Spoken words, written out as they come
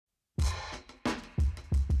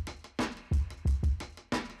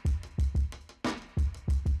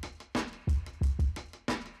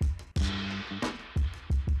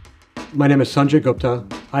My name is Sanjay Gupta.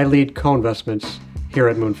 I lead co-investments here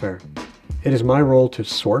at Moonfair. It is my role to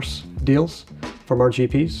source deals from our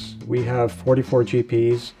GPs. We have 44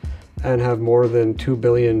 GPs and have more than $2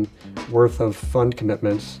 billion worth of fund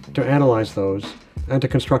commitments to analyze those and to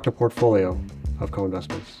construct a portfolio of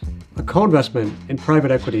co-investments. A co-investment in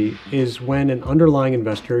private equity is when an underlying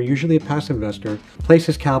investor, usually a passive investor,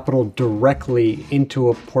 places capital directly into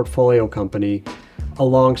a portfolio company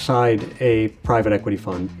alongside a private equity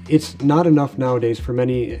fund. It's not enough nowadays for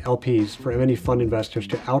many LPs, for many fund investors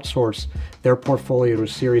to outsource their portfolio to a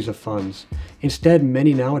series of funds. Instead,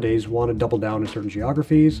 many nowadays want to double down in certain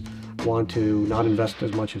geographies, want to not invest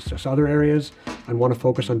as much as other areas, and want to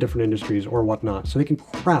focus on different industries or whatnot, so they can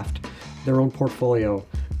craft their own portfolio.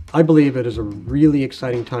 I believe it is a really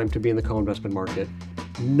exciting time to be in the co-investment market.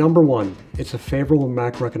 Number one, it's a favorable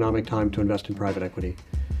macroeconomic time to invest in private equity.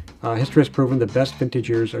 History has proven the best vintage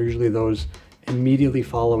years are usually those immediately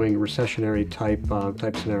following recessionary type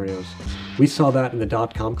scenarios. We saw that in the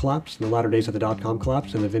dot-com collapse, in the latter days of the dot-com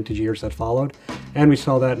collapse and the vintage years that followed. And we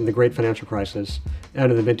saw that in the great financial crisis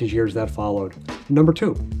and in the vintage years that followed. Number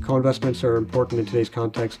two, co-investments are important in today's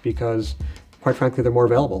context because, quite frankly, they're more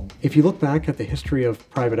available. If you look back at the history of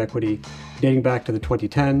private equity, dating back to the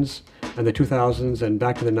 2010s and the 2000s and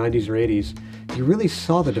back to the 90s or 80s, you really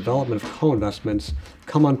saw the development of co-investments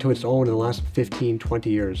come onto its own in the last 15, 20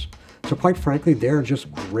 years. So quite frankly, there are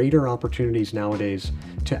just greater opportunities nowadays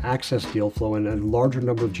to access deal flow and a larger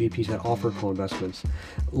number of GPs that offer co-investments.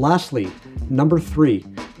 Lastly, number three,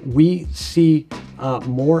 we see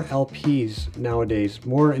more LPs nowadays,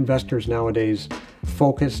 more investors nowadays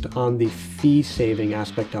focused on the fee-saving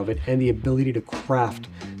aspect of it and the ability to craft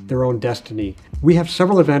their own destiny. We have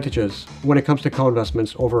several advantages when it comes to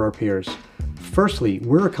co-investments over our peers. Firstly,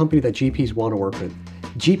 we're a company that GPs want to work with.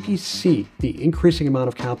 GPs see the increasing amount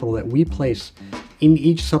of capital that we place in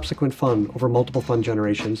each subsequent fund over multiple fund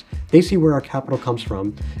generations. They see where our capital comes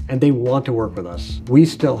from and they want to work with us. We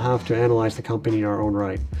still have to analyze the company in our own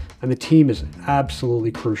right, and the team is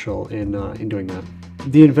absolutely crucial in doing that.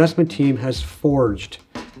 The investment team has forged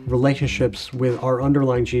relationships with our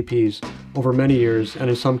underlying GPs over many years and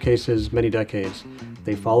in some cases many decades.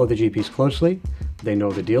 They follow the GPs closely. They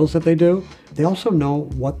know the deals that they do. They also know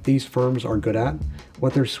what these firms are good at,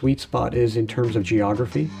 what their sweet spot is in terms of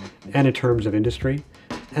geography and in terms of industry.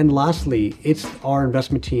 And lastly, it's our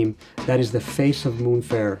investment team that is the face of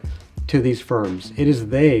Moonfair to these firms. It is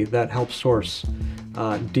they that help source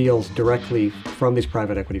deals directly from these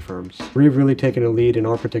private equity firms. We've really taken a lead in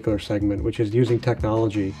our particular segment, which is using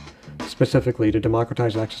technology specifically to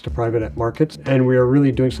democratize access to private markets, and we are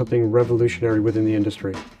really doing something revolutionary within the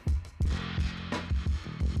industry.